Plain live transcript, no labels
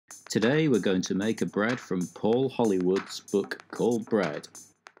Today we're going to make a bread from Paul Hollywood's book called Bread.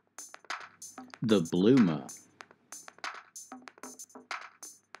 The Bloomer.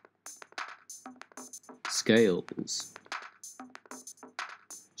 Scales.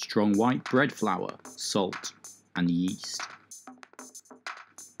 Strong white bread flour, salt and yeast.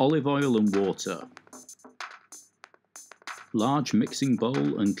 Olive oil and water. Large mixing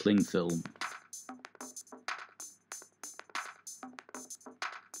bowl and cling film.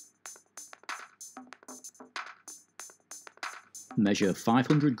 Measure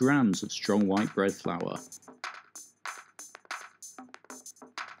 500 grams of strong white bread flour.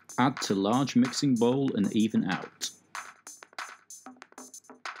 Add to large mixing bowl and even out.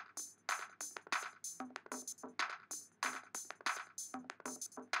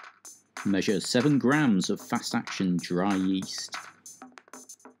 Measure 7 grams of fast-action dry yeast.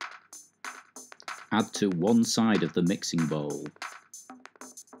 Add to one side of the mixing bowl.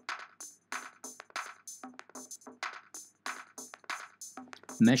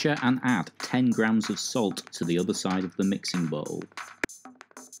 Measure and add 10 grams of salt to the other side of the mixing bowl.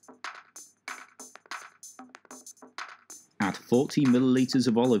 Add 40 milliliters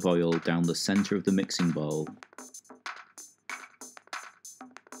of olive oil down the center of the mixing bowl.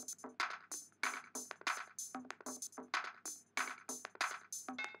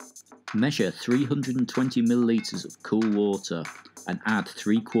 Measure 320 milliliters of cool water and add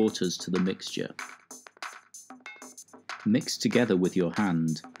 3/4 to the mixture. Mix together with your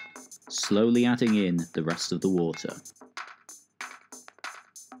hand, slowly adding in the rest of the water.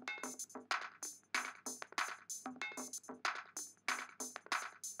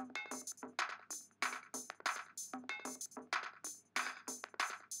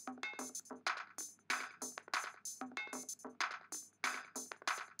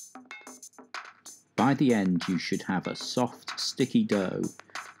 By the end, you should have a soft, sticky dough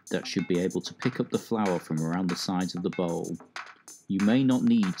that should be able to pick up the flour from around the sides of the bowl. You may not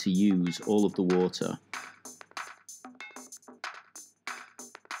need to use all of the water.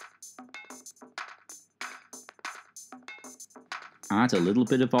 Add a little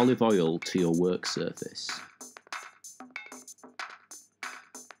bit of olive oil to your work surface.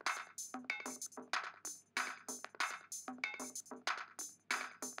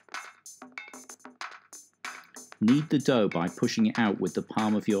 Knead the dough by pushing it out with the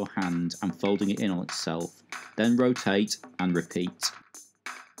palm of your hand and folding it in on itself, then rotate and repeat.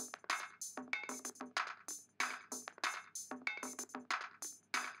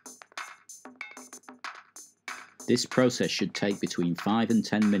 This process should take between 5 and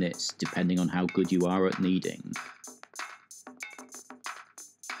 10 minutes depending on how good you are at kneading.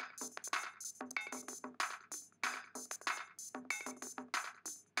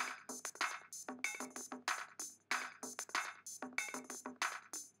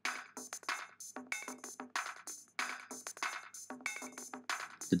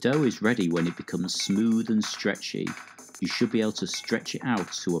 The dough is ready when it becomes smooth and stretchy. You should be able to stretch it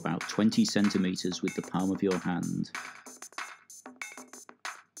out to about 20 centimeters with the palm of your hand.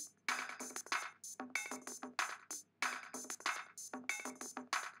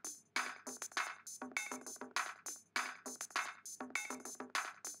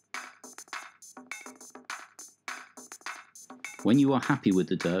 When you are happy with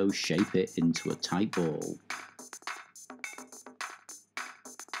the dough, shape it into a tight ball.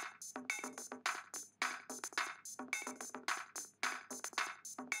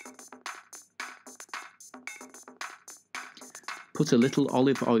 Put a little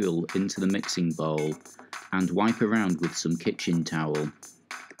olive oil into the mixing bowl and wipe around with some kitchen towel.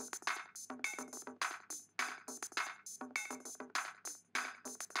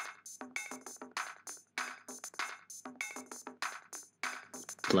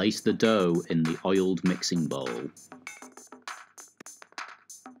 Place the dough in the oiled mixing bowl.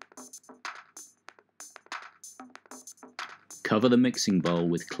 Cover the mixing bowl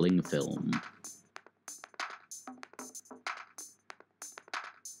with cling film.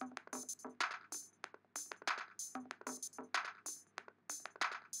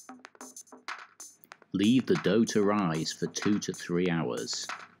 Leave the dough to rise for 2 to 3 hours.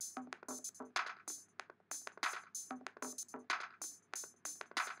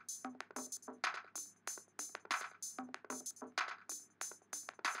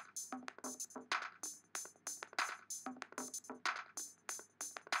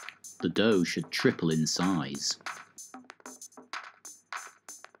 The dough should triple in size.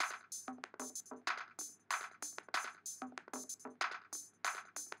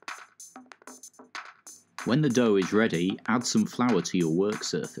 When the dough is ready, add some flour to your work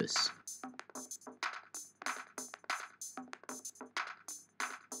surface.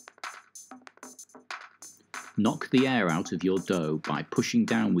 Knock the air out of your dough by pushing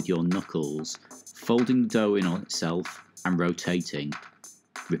down with your knuckles, folding the dough in on itself and rotating.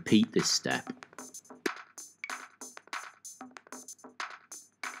 Repeat this step.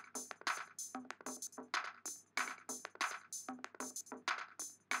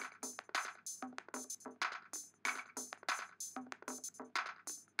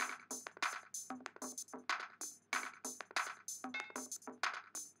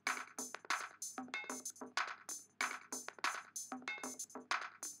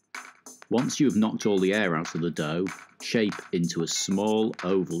 Once you have knocked all the air out of the dough, shape into a small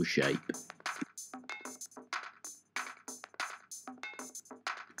oval shape.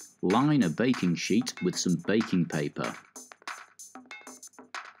 Line a baking sheet with some baking paper.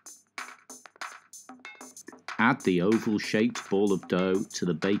 Add the oval-shaped ball of dough to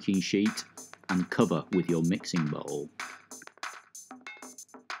the baking sheet and cover with your mixing bowl.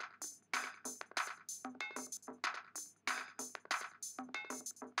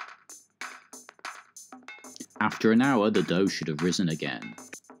 After an hour, the dough should have risen again.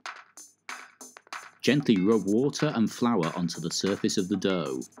 Gently rub water and flour onto the surface of the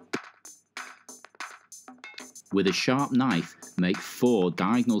dough. With a sharp knife, make 4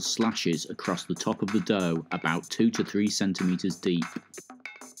 diagonal slashes across the top of the dough about 2 to 3 centimeters deep.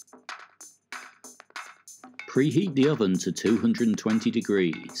 Preheat the oven to 220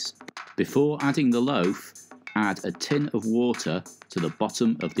 degrees. Before adding the loaf, add a tin of water to the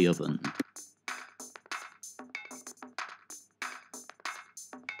bottom of the oven.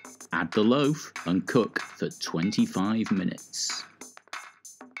 Add the loaf and cook for 25 minutes.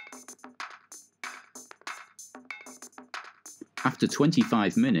 After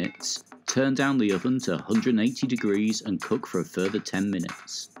 25 minutes, turn down the oven to 180 degrees and cook for a further 10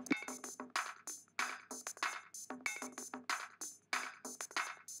 minutes.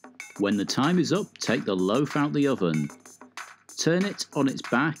 When the time is up, take the loaf out the oven. Turn it on its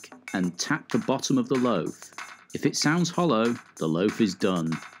back and tap the bottom of the loaf. If it sounds hollow, the loaf is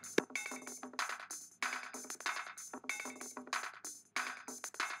done.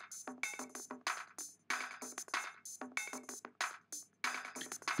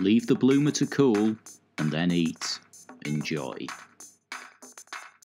 Leave the bloomer to cool and then eat. Enjoy.